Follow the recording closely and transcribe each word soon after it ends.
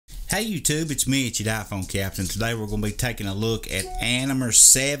Hey YouTube, it's me, it's your iPhone Captain. Today we're going to be taking a look at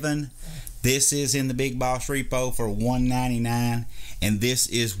Animer7. This is in the BigBoss repo for $1.99, and this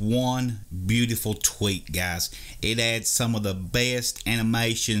is one beautiful tweak, guys. It adds some of the best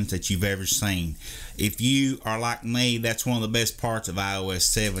animations that you've ever seen. If you are like me, that's one of the best parts of iOS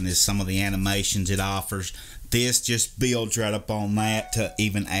 7 is some of the animations it offers. This just builds right up on that to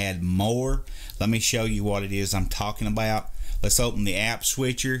even add more. Let me show you what it is I'm talking about. Let's open the app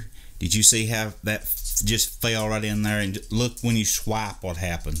switcher. Did you see how that just fell right in there? And look, when you swipe, what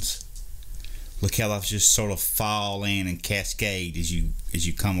happens? Look how those just sort of fall in and cascade as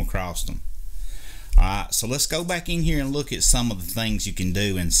you come across them. Alright, so let's go back in here and look at some of the things you can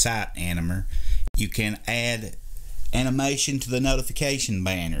do inside Animer. You can add animation to the notification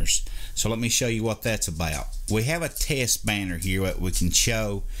banners. So let me show you what that's about. We have a test banner here that we can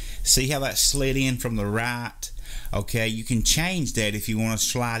show. See how that slid in from the right? Okay, you can change that if you want to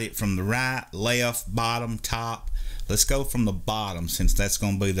slide it from the right, left, bottom, top. Let's go from the bottom since that's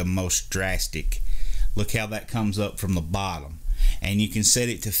going to be the most drastic. Look how that comes up from the bottom. And you can set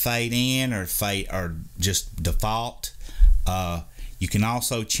it to fade in or fade or just default. You can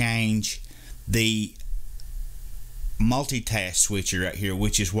also change the multitask switcher right here,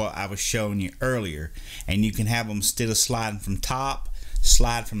 which is what I was showing you earlier. And you can have them instead of sliding from top,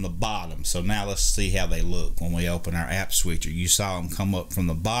 slide from the bottom. So now let's see how they look when we open our app switcher. You saw them come up from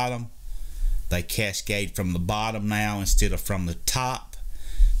the bottom. They cascade from the bottom now instead of from the top.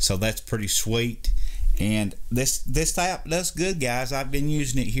 So that's pretty sweet. And this app does good, guys. I've been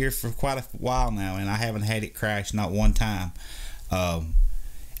using it here for quite a while now, and I haven't had it crash not one time.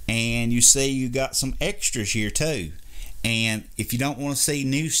 And you see you got some extras here too. And if you don't want to see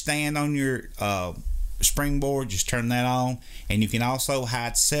newsstand on your springboard, just turn that on. And you can also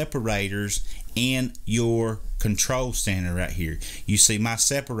hide separators in your control center right here. You see my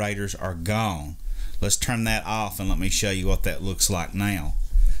separators are gone. Let's turn that off and let me show you what that looks like now.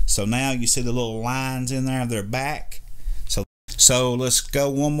 So now you see the little lines in there, they're back. So let's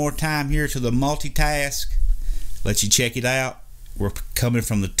go one more time here to the multitask. Let you check it out. We're coming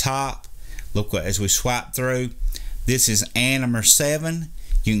from the top. Look what, as we swipe through, this is Animer7.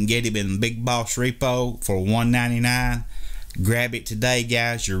 You can get it in the BigBoss repo for $1.99. Grab it today,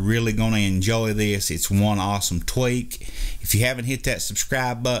 guys. You're really going to enjoy this. It's one awesome tweak. If you haven't hit that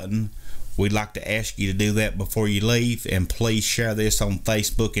subscribe button, we'd like to ask you to do that before you leave. And please share this on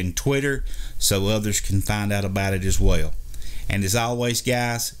Facebook and Twitter so others can find out about it as well. And as always,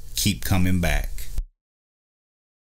 guys, keep coming back.